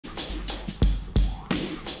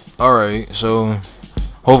Alright, so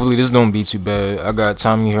hopefully this don't be too bad. I got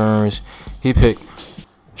Tommy Hearns. He picked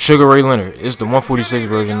Sugar Ray Leonard. It's the 146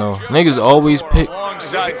 version though. Niggas always pick.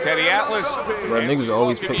 Alongside Teddy Atlas. Bro, niggas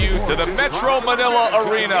always pick. You to the Metro Manila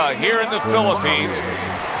Arena here in the Philippines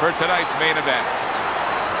for tonight's main event.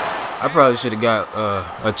 I probably should have got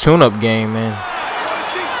a tune-up game, man.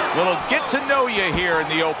 Little get to know you here in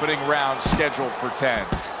the opening round scheduled for 10.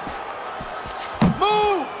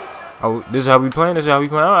 Move! Oh, this is how we playing? This is how we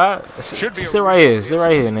playing? Alright. Sit right here. Sit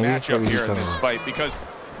right here, nigga. Matchup here in this fight, because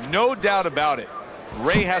no doubt about it,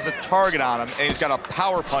 Ray has a target on him, and he's got a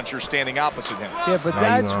power puncher standing opposite him. Yeah, but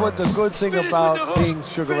that's what the good thing about being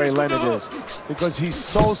Sugar Ray Leonard is, because he's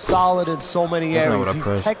so solid in so many areas.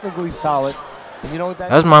 He's technically solid. And you know what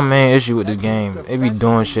that's my main issue with this game. It be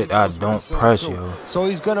doing shit I don't press, yo. So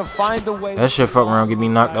he's gonna find a way. That shit fuck around, get me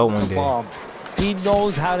knocked out one day. He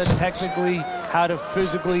knows how to technically, how to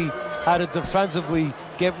physically, how to defensively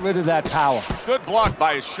get rid of that power. Good block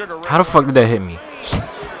by Sugar Ray. How the fuck did that hit me?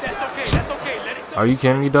 Are you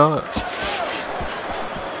kidding me, dog?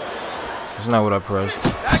 That's not what I pressed.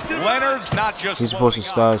 Leonard's not just he's supposed to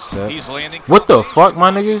sidestep. He's landing. What the fuck, my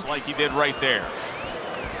nigga? Like he did right there.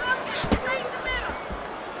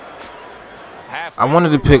 I wanted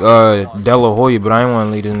to pick De La Hoya, but I didn't want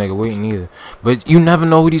to leave this nigga waiting either. But you never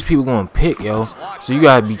know who these people gonna pick, yo. So you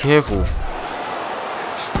gotta be careful.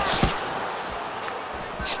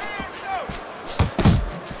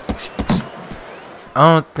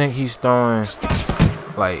 I don't think he's throwing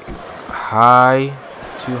like high,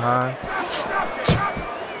 too high.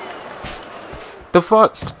 The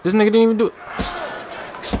fuck? This nigga didn't even do it.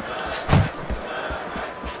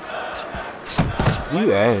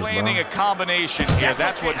 You ass, landing a combination here.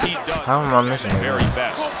 That's what he does. How am I missing it? Very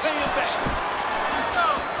best.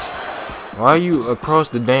 Why are you across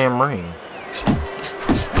the damn ring?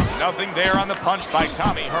 Nothing there on the punch by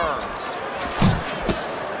Tommy Hearns.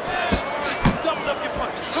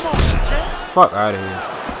 Fuck out of here.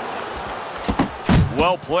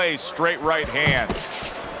 Well placed, straight right hand.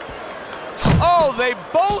 Oh, they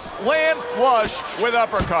both land flush with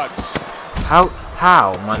uppercuts.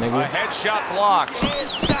 How, my nigga? A headshot block.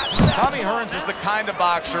 Tommy Hearns is the kind of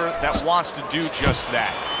boxer that wants to do just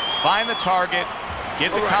that. Find the target,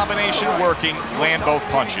 get the combination working, land both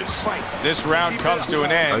punches. This round comes to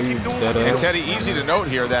an end. And Teddy, easy to note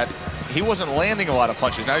here that he wasn't landing a lot of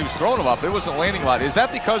punches. Now he was throwing them up, but he wasn't landing a lot. Is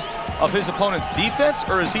that because of his opponent's defense,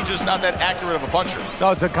 or is he just not that accurate of a puncher?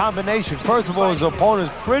 No, it's a combination. First of all, his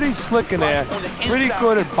opponent's pretty slick in there, pretty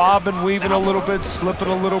good at bobbing, weaving a little bit, slipping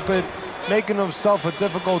a little bit, making himself a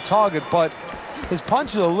difficult target, but his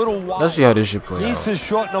punch is a little wide. Let's see how this shit plays. Needs to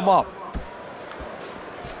shorten them up.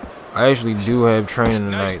 I actually do have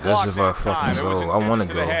training tonight. That's if I fucking go. I want to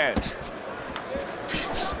go.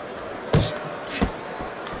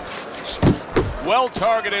 Well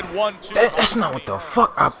targeted 1-2. That's not what the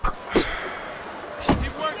fuck I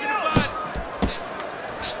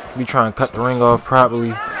be trying to cut the ring off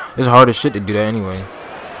properly. It's hard as shit to do that anyway.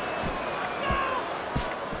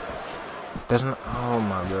 That's not. Oh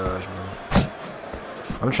my gosh, man.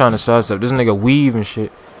 I'm trying to sidestep. This nigga weave and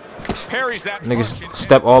shit. Niggas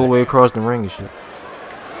step all the way across the ring and shit.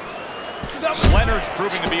 Leonard's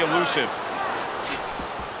proving to be elusive.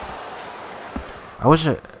 I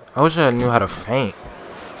wish I knew how to feint.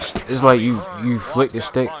 It's like you flick the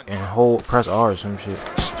stick and press R or some shit.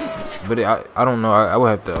 But I don't know. I would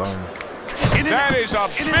have to That is a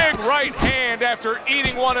big right hand after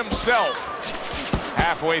eating one himself.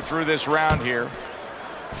 Halfway through this round here.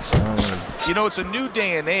 You know, it's a new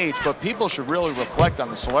day and age, but people should really reflect on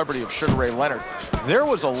the celebrity of Sugar Ray Leonard. There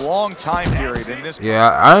was a long time period in this. Yeah,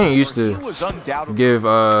 I ain't used to give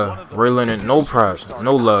Ray Leonard no props,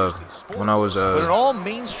 no love when I was but in all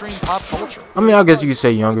mainstream pop culture. I mean, I guess you could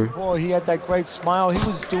say younger. Boy, he had that great smile. He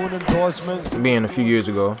was doing endorsements. Being a few years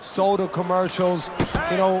ago. Soda commercials,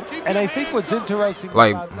 you know, and I think what's interesting.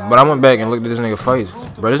 Like, but I went back and looked at this nigga fights.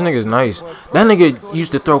 Bro, this nigga's nice. That nigga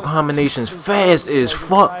used to throw combinations fast as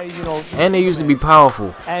fuck. And they used to be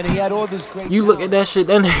powerful. And he had all this great. You look at that shit,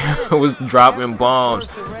 that nigga was dropping bombs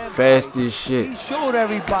fast as shit. He showed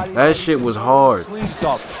everybody that shit was hard.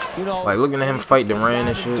 You know, like looking at him fight the Ran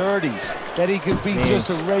and shit. Dirty. That he could be just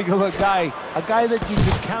a regular guy, a guy that you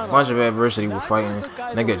could count on. Bunch of adversity with fighting.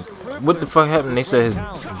 Nigga, what the fuck happened? They said his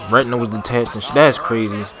retina was detached and shit. That's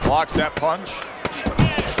crazy. Blocks that punch.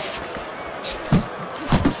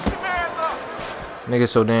 Nigga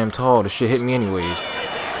so damn tall, the shit hit me anyways.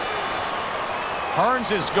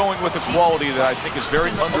 Hearns is going with a quality that I think is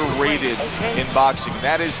very underrated in boxing.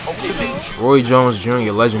 That is to be Roy Jones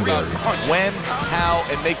Jr., legendary. When, how,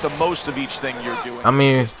 and make the most of each thing you're doing. I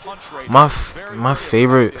mean, my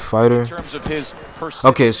favorite fighter.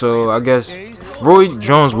 Okay, so I guess Roy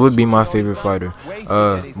Jones would be my favorite fighter.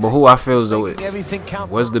 But who I feel as though it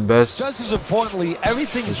was the best is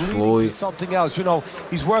Floyd.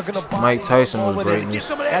 Mike Tyson was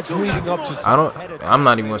greatness. I'm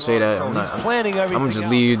not even gonna say that. I'm gonna just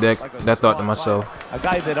leave that thought to myself. A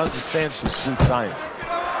guy that understands the sweet science.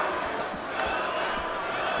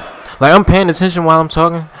 Like, I'm paying attention while I'm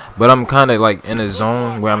talking, but I'm kind of like in a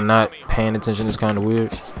zone where I'm not paying attention. It's kind of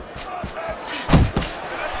weird.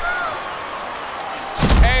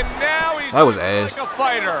 And now he's that was ass. like a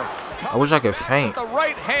fighter. I wish I could feint. The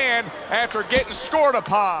right hand after getting scored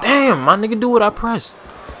upon. Damn, my nigga do what I press.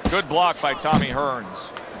 Good block by Tommy Hearns.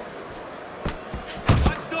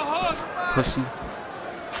 Pussy.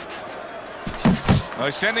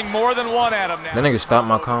 Sending more than one at him now. That nigga stopped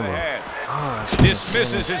my combo.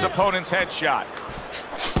 Dismisses his opponent's headshot.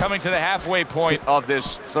 Coming to the halfway point of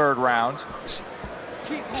this third round.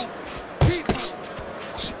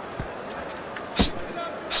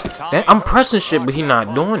 I'm pressing shit, but he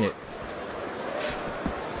not doing it.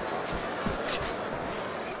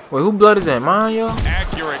 Wait, who blood is that? Mine, yo?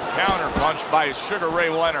 Accurate counter punch by Sugar Ray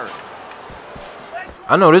Leonard.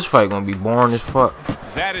 I know this fight gonna be boring as fuck.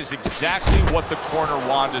 That is exactly what the corner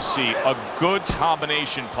wanted to see. A good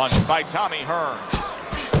combination punch by Tommy Hearns.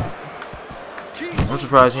 I'm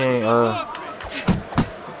surprised he ain't,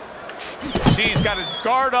 See, he's got his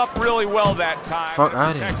guard up really well that time. Fuck out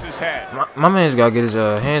of here. Protects his head. My man's gotta get his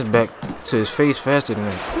hands back to his face faster than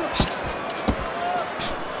that.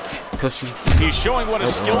 Pussy. He's showing what a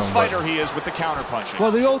skilled fighter he is with the counter punching. Well,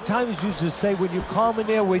 the old timers used to say when you're calm in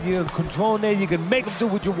there, when you're in control in there, you can make him do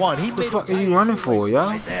what you want. What the fuck are you running for,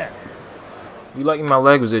 y'all? You liking my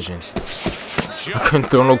leg position? I couldn't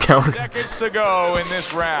throw no counter. Seconds to go in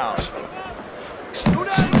this round.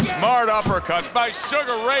 Smart uppercut by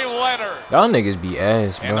Sugar Ray Leonard. Y'all niggas be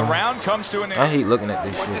ass, bro. And the round comes to an end. I hate looking at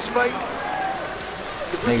this shit. This fight?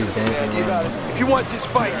 Niggas dancing around. If you want this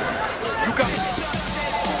fight, you got it.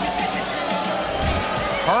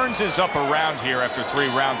 Hearns is up around here after 3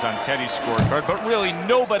 rounds on Teddy's scorecard, but really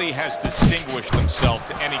nobody has distinguished themselves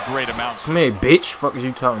to any great amount. Come here, bitch. Fuck is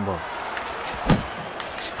you talking about?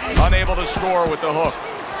 Unable to score with the hook.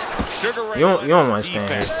 Sugar Ray you don't want to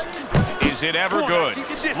stand. Is it ever good?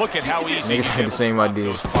 Look at how easy niggas had the same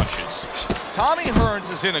idea. Punches. Tommy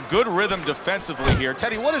Hearns is in a good rhythm defensively here.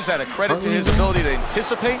 Teddy, what is that? A credit to his ability to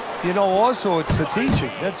anticipate? You know, also it's the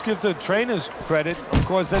teaching. Let's give the trainers credit. Of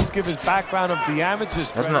course, let's give his background of the amateurs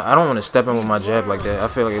credit. That's not. I don't want to step in with my jab like that. I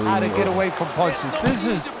feel like it how to get away from punches. This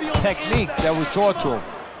is technique that was taught to him.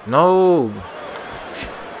 No.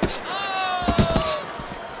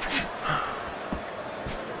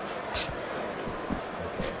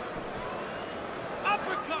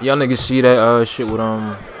 Y'all niggas see that shit with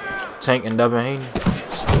Tank and Devin Haney?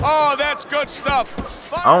 Oh, that's good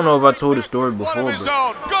stuff. I don't know if I told the story before, but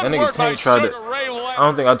that nigga Tank tried to. I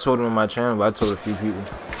don't think I told him on my channel, but I told a few people.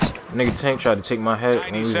 Nigga Tank tried to take my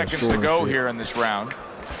head. 90 seconds to go here in this round.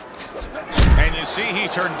 And you see he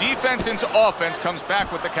turned defense into offense, comes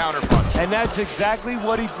back with the counter punch. And that's exactly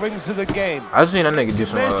what he brings to the game. I seen that nigga do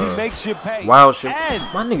some he makes you pay. Wild shit. And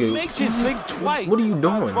my nigga, he makes you think twice. What are you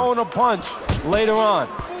doing? Throwing a punch later on.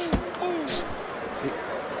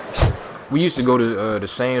 We used to go to the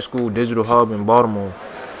same school, Digital Hub in Baltimore,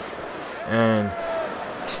 and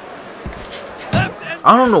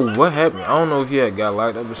I don't know what happened. I don't know if he had got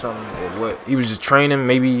locked up or something or what. He was just training.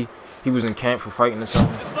 Maybe he was in camp for fighting or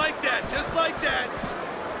something. Just like that, just like that.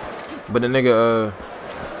 But the nigga,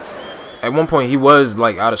 at one point he was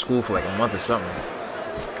like out of school for like a month or something.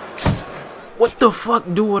 What the fuck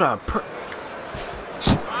do what I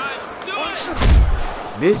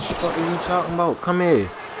Bitch, fuck are you talking about? Come here.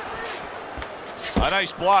 A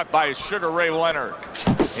nice block by Sugar Ray Leonard.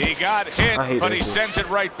 He got hit, but he sends it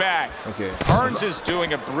right back. Okay. Hearns is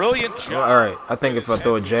doing a brilliant job. Well, all right. I think if I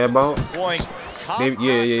throw a jab out,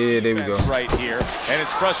 yeah, there we go. Right here, and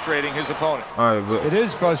it's frustrating his opponent. All right, but it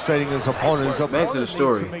is frustrating his opponent. Back to the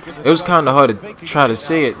story. It was kind of hard to try to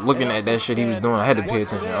say it looking at that shit he was doing. I had to pay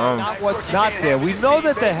attention. Not what's not there. We know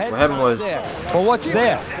that the head. What happened was, but what's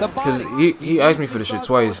there? Because he asked me for the shit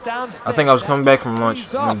twice. I think I was coming back from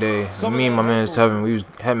lunch one day. Me and my man Tevin, we was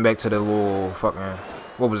heading back to the little fucking,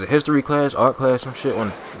 what was it, history class, art class, some shit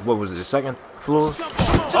on, what was it, the second floor?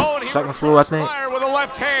 Second floor, I think. With a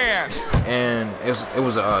left hand. And it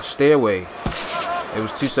was a stairway. It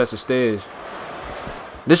was 2 sets of stairs.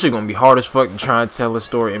 This shit gonna be hard as fuck to try and tell a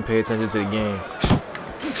story and pay attention to the game.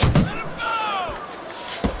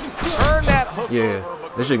 Turn that hook yeah,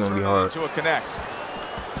 this shit gonna be hard. To a connect.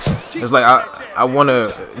 It's like I want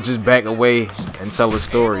to just back away and tell a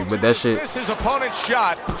story, but that shit. This is opponent's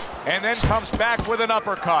shot, and then comes back with an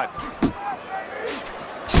uppercut.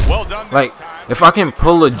 Well done. Like, if I can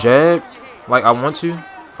pull a jab, like I want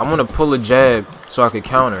to pull a jab so I could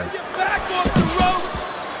counter.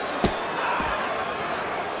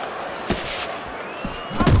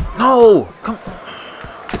 No, come.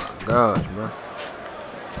 Gosh, bro.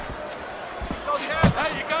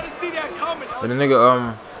 And the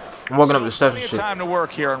nigga, I'm walking up the steps and shit. Time to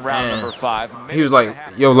work here in round number 5. He was like,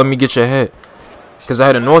 "Yo, let me get your hat," cause I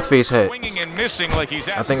had a NORTHFACE hat. And missing like he's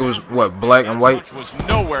I think it was what, black and white. Was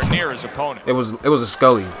nowhere near his opponent. It was a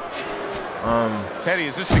Scully. Teddy,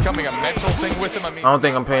 is this becoming a mental thing with him? I mean, I don't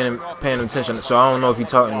think I'm paying him attention, so I don't know if he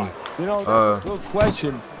talking to me. You know, that's a good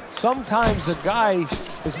question. Sometimes the guy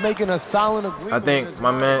is making a solid agreement. I think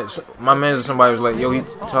my man or somebody was like, "Yo, he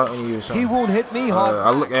talking to you or something." He won't hit me hard.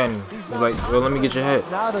 I look at him. He's like, "Well, let me get your hat."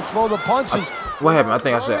 Now to throw the punches. What happened? I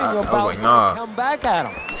think I said I was like, "Nah." Come back at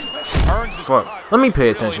him. Hearns is Fuck. Let me pay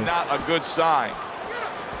attention. Really not a good sign.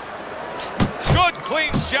 Good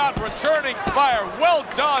clean shot, returning fire. Well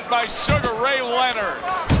done by Sugar Ray Leonard.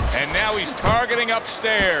 And now he's targeting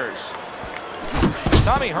upstairs.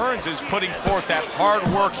 Tommy Hearns is putting forth that hard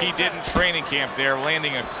work he did in training camp there,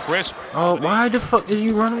 landing a crisp. Oh, why the fuck did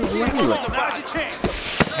you run away?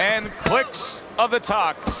 10 clicks of the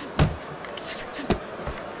talk.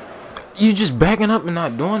 You just backing up and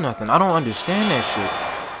not doing nothing. I don't understand that shit.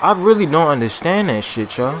 I really don't understand that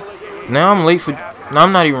shit, y'all. Now I'm late for. No,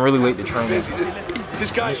 I'm not even really late to training. This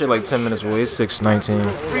guy. That shit like 10 minutes away. It's 6:19.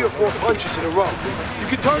 3 or 4 punches in a row. You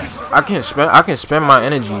can turn this. I can spend my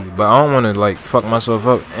energy, but I don't want to like fuck myself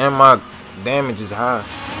up, and my damage is high.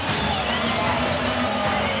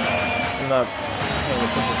 I'm not paying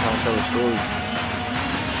attention trying to tell a story.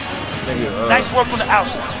 Nigga, nice work on the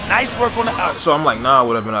outside. Nice work on the outside. So I'm like, nah,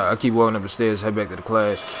 whatever. And I keep walking up the stairs, head back to the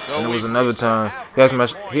class. And there was another time he asked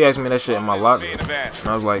me that shit in my locker, and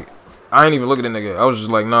I was like, I ain't even look at the nigga. I was just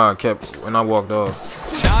like, nah, I kept, and I walked off.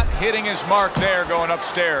 Not hitting his mark there, going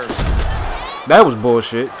upstairs. That was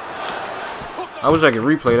bullshit. I wish I could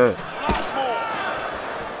replay that.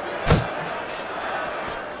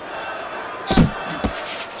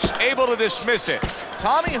 Able to dismiss it.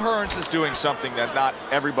 Tommy Hearns is doing something that not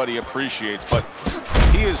everybody appreciates, but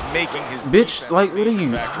he is making his bitch. Like, what are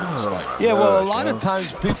you? Oh, yeah, well, a lot of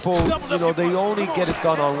times people, you know, they only get it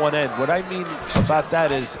done on one end. What I mean about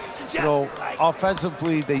that is, you know,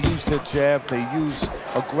 offensively they use the jab, they use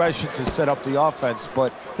aggression to set up the offense,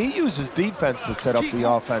 but he uses defense to set up the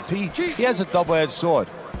offense. He has a double-edged sword.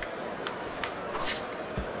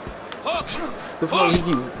 The fuck you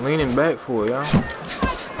keep leaning back for, y'all?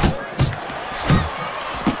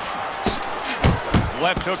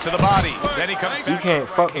 Left hook to the body. Then he comes back. You can't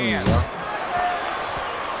fuck me, y'all.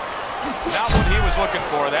 Not what he was looking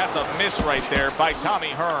for. That's a miss right there by Tommy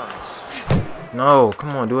Hearns. No,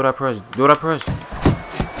 come on, do what I press. Do what I press.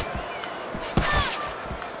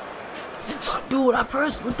 Do what I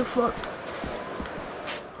press. What the fuck?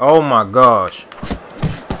 Oh my gosh.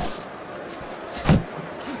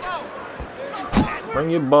 Bring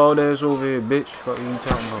your bald ass over here, bitch. Fuck you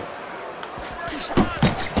talking about?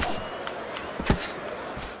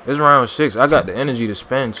 It's round 6. I got the energy to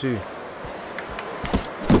spend too.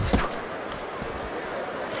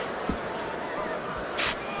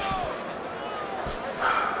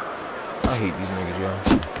 I hate these niggas, y'all.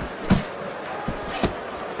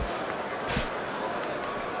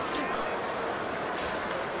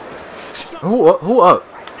 Who up?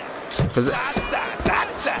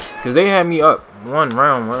 Cause they had me up 1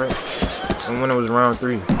 round, right? And when it was round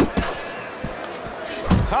 3.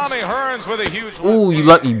 Tommy Hearns with a huge. Ooh, you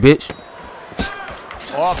lucky bitch.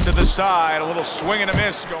 Off to the side, a little swing and a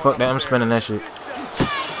miss. Fuck that, I'm spinning that shit.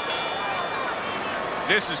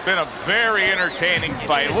 This has been a very entertaining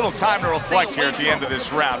fight. A little time to reflect here at the end of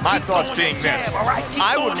this round. My thoughts being this.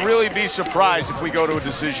 I would really be surprised if we go to a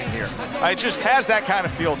decision here. It just has that kind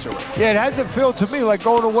of feel to it. Yeah, it has a feel to me like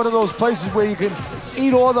going to one of those places where you can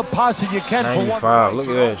eat all the pasta you can for 95. Look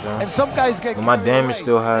at that, John. And some guys get my damage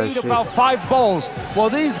still high as shit. About 5 bowls. Well,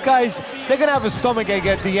 these guys, they're going to have a stomachache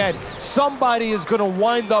at the end. Somebody is going to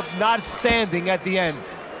wind up not standing at the end.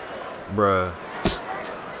 Bruh.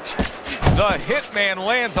 The hitman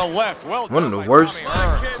lands a left. Well, one of the worst,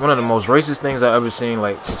 one of the most racist things I ever seen,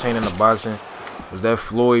 like pertaining to boxing, was that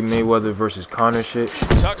Floyd Mayweather versus Conor shit.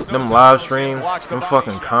 Them live streams, them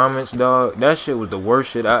fucking comments, dog. That shit was the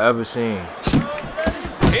worst shit I ever seen.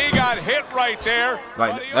 He got hit right there.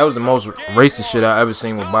 Like, that was the most racist shit I ever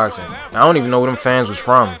seen with boxing. I don't even know where them fans was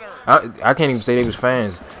from. I can't even say they was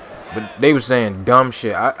fans. But they was saying dumb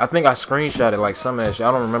shit. I think I screenshotted like some of that shit.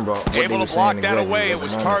 I don't remember what they Able were to block saying that exactly away. at It the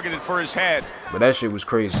was moment. targeted for his head. But that shit was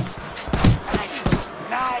crazy.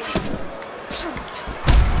 Nice.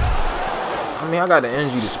 I mean, I got the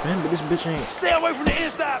energy to spin, but this bitch ain't. Stay away from the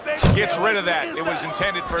inside, baby. Gets rid of that. It was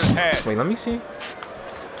intended for his head. Wait, let me see.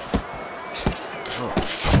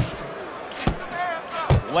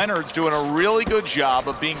 Leonard's doing a really good job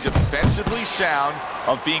of being defensively sound,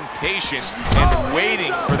 of being patient, and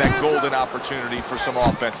waiting for that golden opportunity for some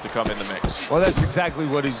offense to come in the mix. Well, that's exactly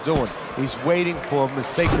what he's doing. He's waiting for a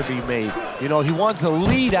mistake to be made. You know, he wants a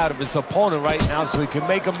lead out of his opponent right now so he can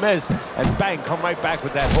make a miss and bang, come right back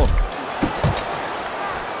with that hook.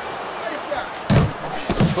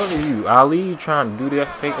 Fuck you, Ali, trying to do that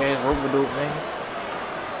fake ass rope-a-dope thing.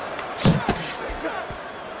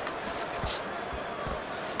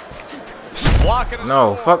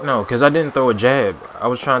 No, fuck no, because I didn't throw a jab. I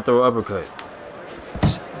was trying to throw an uppercut.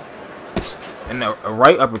 And a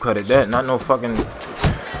right uppercut at that, not no fucking...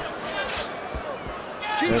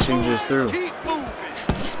 That shit you just threw.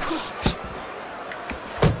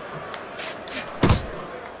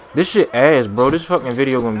 This shit ass, bro. This fucking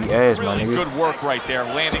video gonna be ass, my Really nigga. good work right there,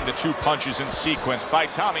 landing the 2 punches in sequence by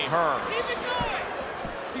Tommy Hearns.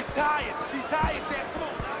 He's tired. He's tired, champ. Come on.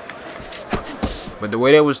 But the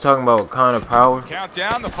way they was talking about kind of power, Count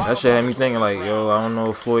down the that shit had me thinking like, yo, I don't know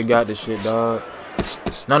if Floyd got this shit, dog.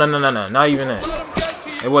 No, not even that.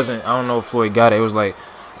 It wasn't, I don't know if Floyd got it. It was like,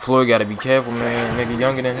 Floyd gotta be careful, man. Nigga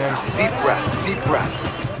younger than him. Deep breath. Deep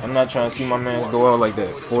breath. I'm not trying to see my man go out like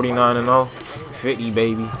that. 49-0, 50,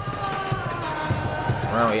 baby.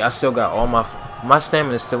 Right, I still got all my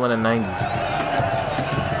stamina is still in the 90s.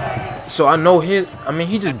 So I know he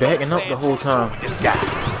just backing up the whole time. This guy.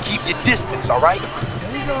 Keep your distance, all right?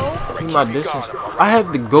 Keep my distance. I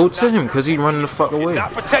have to go to him because he's running the fuck away.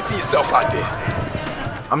 Not protecting yourself out there.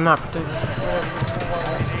 I'm not protecting. I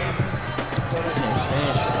can't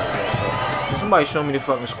stand shit like that, bro. Can somebody show me the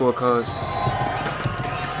fucking scorecards?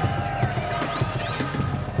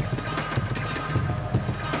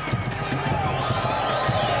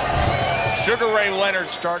 Sugar Ray Leonard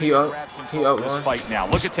starting He to up. grab He control up of this one. fight now.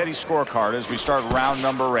 Look at Teddy's scorecard as we start round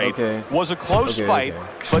number 8. Okay. Was a close fight,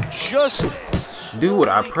 but just Do what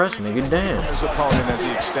I press, nigga. Damn. his opponent as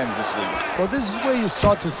he extends this lead. Well, this is where you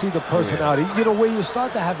start to see the personality. You know, where you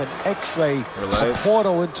start to have an X-ray, a Relax.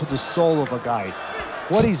 portal into the soul of a guy.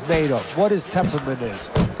 What he's made of, what his temperament is,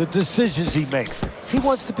 the decisions he makes. He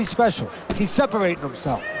wants to be special. He's separating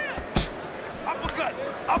himself. Uppercut.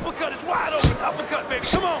 Uppercut is wide open. Uppercut, baby.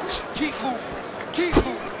 Come on. Keep moving. Keep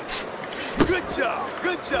moving. Good job.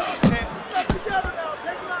 Good job, champ. Let's together now.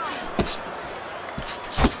 Take him out.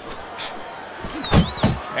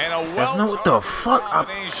 And a That's not what the fuck.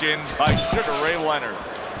 combination by Sugar Ray Leonard.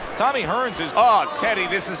 Tommy Hearns is, oh, Teddy,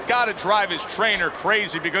 this has got to drive his trainer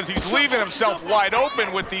crazy because he's leaving himself wide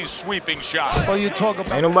open with these sweeping shots. Well, you talk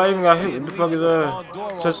about... Ain't nobody even got hit. What the fuck is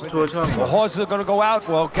Testing towards The talking? horses are going to go out.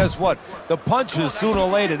 Well, guess what? The punches, sooner or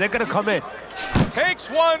later, they're going to come in. Takes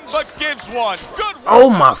one, but gives one. Good work. Oh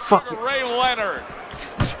my fucking. Ray Leonard.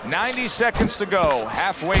 90 seconds to go,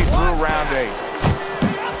 halfway through round 8.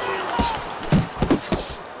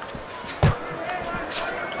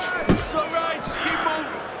 It's all right. Just keep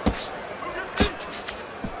moving.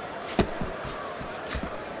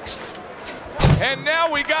 And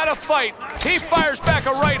now we got a fight. He fires back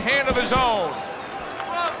a right hand of his own.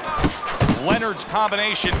 Leonard's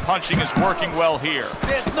combination punching is working well here.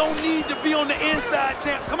 There's no need to be on the inside,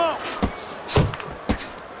 champ. Come on.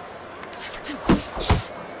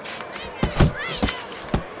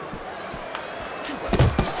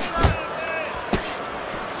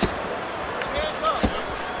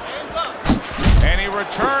 And he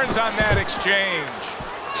returns on that exchange.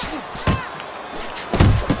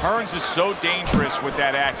 Hearns is so dangerous with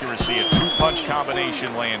that accuracy, a 2-punch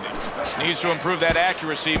combination landing. Needs to improve that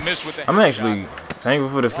accuracy, missed with the I'm actually thankful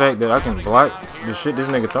for the fact that I can block the shit this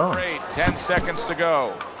nigga throwing. 10 seconds to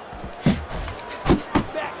go.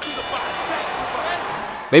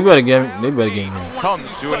 They better give me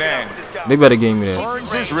Comes to an end. They better give me that.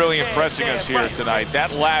 Hearns is really impressing us here tonight.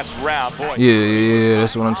 That last round, boy. Yeah,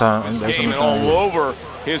 that's what I'm talking. That's what Came I'm in all talking. over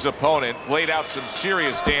his opponent, laid out some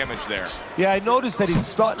serious damage there. Yeah, I noticed that he's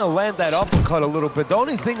starting to land that uppercut a little bit. The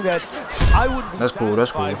only thing that I would be That's cool,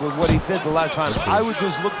 that's cool. satisfied with what he did the last time, I would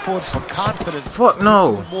just look forward for confidence. Fuck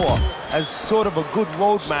no. More as sort of a good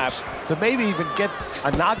roadmap to maybe even get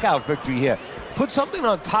a knockout victory here. Put something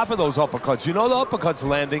on top of those uppercuts. You know the uppercut's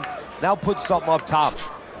landing. Now put something up top.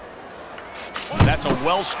 That's a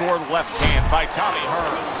well-scored left hand by Tommy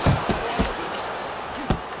Hearns.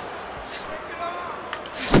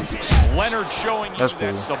 Leonard showing you That's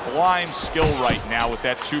that cool. sublime skill right now with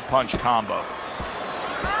that two-punch combo.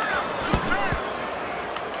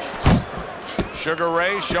 Sugar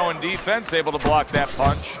Ray showing defense, able to block that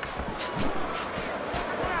punch.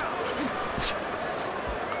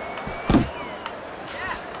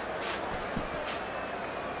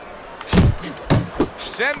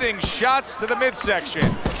 Sending shots to the midsection.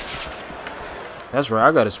 That's right.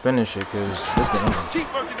 I gotta spin this shit because this the end.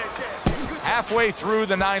 Keep working that jab. Halfway through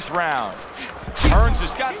the 9th round. Hearns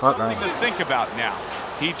has got Fuck something right. to think about now.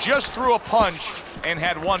 He just threw a punch and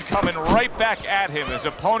had one coming right back at him. His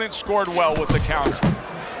opponent scored well with the counter.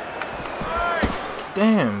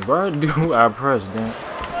 Damn, bro. Dude, I pressed, damn.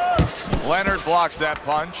 Leonard blocks that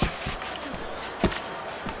punch.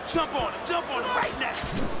 Jump on him right now.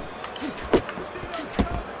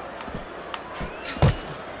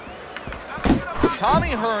 Tommy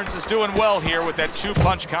Hearns is doing well here with that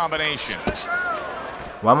two-punch combination.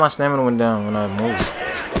 Why my stamina went down when I moved?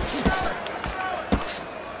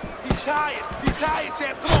 He's tired,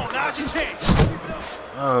 champ. Come on, now's your chance.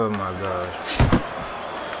 Oh my gosh.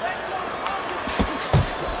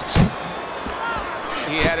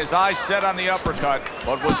 He had his eyes set on the uppercut,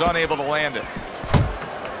 but was unable to land it.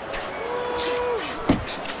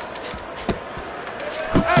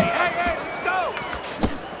 Hey, let's go.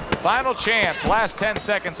 Final chance, last 10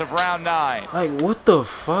 seconds of round 9. Like, what the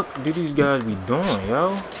fuck do these guys be doing,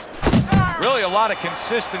 yo? Really a lot of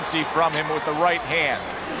consistency from him with the right hand.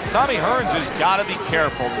 Tommy Hearns has got to be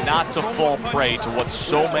careful not to fall prey to what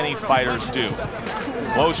so many fighters do.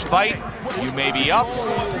 Close fight, you may be up,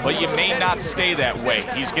 but you may not stay that way.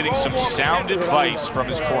 He's getting some sound advice from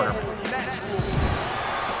his corner.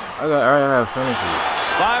 I gotta finish it.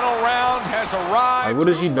 Final round has arrived. Like, what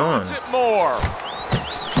is he doing? Wants it more.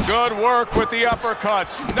 Good work with the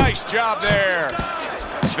uppercuts. Nice job there.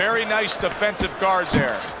 Very nice defensive guard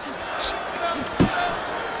there.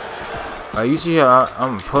 You see how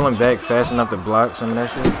I'm pulling back fast enough to block some of that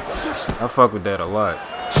shit? I fuck with that a lot.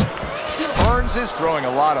 Hearns is throwing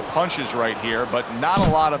a lot of punches right here, but not a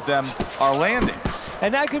lot of them are landing.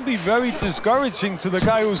 And that can be very discouraging to the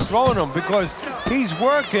guy who's throwing them because he's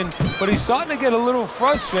working, but he's starting to get a little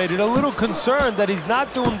frustrated, a little concerned that he's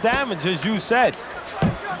not doing damage, as you said.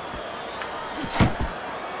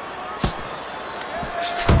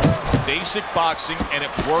 Basic boxing, and it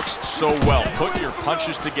works so well. Put your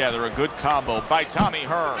punches together. A good combo by Tommy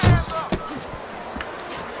Hearns.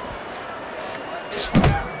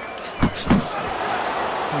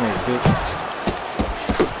 Come here, bitch.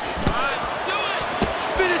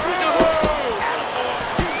 Finish with the hook.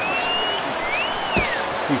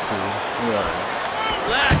 He cool. We alright.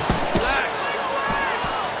 Relax.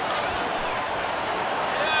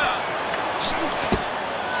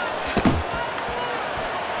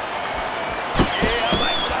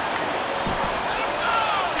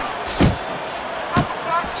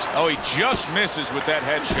 Oh, he just misses with that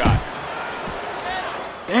headshot.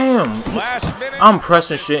 Damn. Last minute. I'm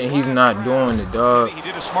pressing shit and he's not doing it, dog. He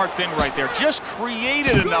did a smart thing right there. Just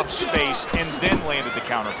created enough space and then landed the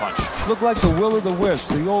counter punch. Looked like the will of the wisp,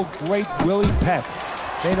 the old great Willie Pep.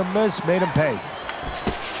 Made him miss, made him pay.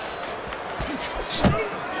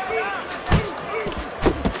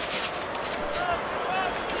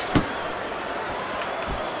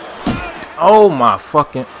 Oh my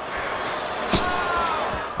fucking.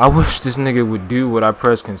 I wish this nigga would do what I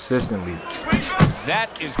press consistently. That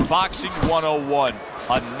is boxing 101.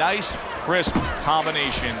 A nice, crisp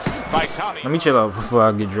combination by Tommy. Let me chill out before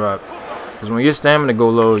I get dropped. Because when your stamina go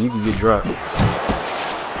low, you can get dropped.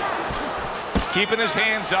 Keeping his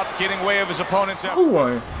hands up, getting way of his opponent's effort. Who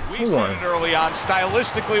won? We Who said won? it early on,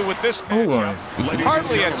 stylistically with this Who won? matchup.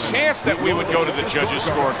 Hardly a chance that we would go to the judges'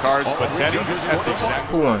 scorecards, but Teddy, that's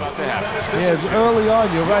exactly Who won? what's about to happen. Yeah, early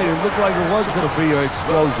on, you're right. It looked like it was going to be an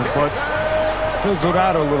explosion, but fizzled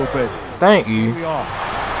out a little bit. Thank Here you. we are.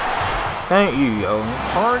 Thank you, yo.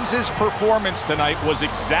 Hearns' performance tonight was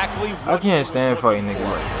exactly I what can't stand fighting niggas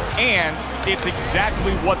like that. and it's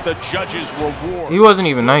exactly what the judges reward. He wasn't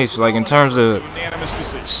even nice, like in terms of. Unanimous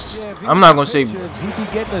decision. I'm not gonna say He'd be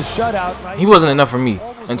getting a shutout. Right? he wasn't enough for me.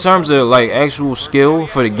 In terms of like actual skill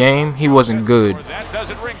for the game, he wasn't good. That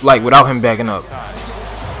doesn't ring. Like without him backing up.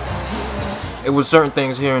 It was certain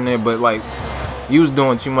things here and there, but like he was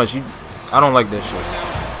doing too much. I don't like that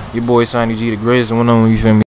shit. Your boy Sonny G, the greatest one on, you feel me?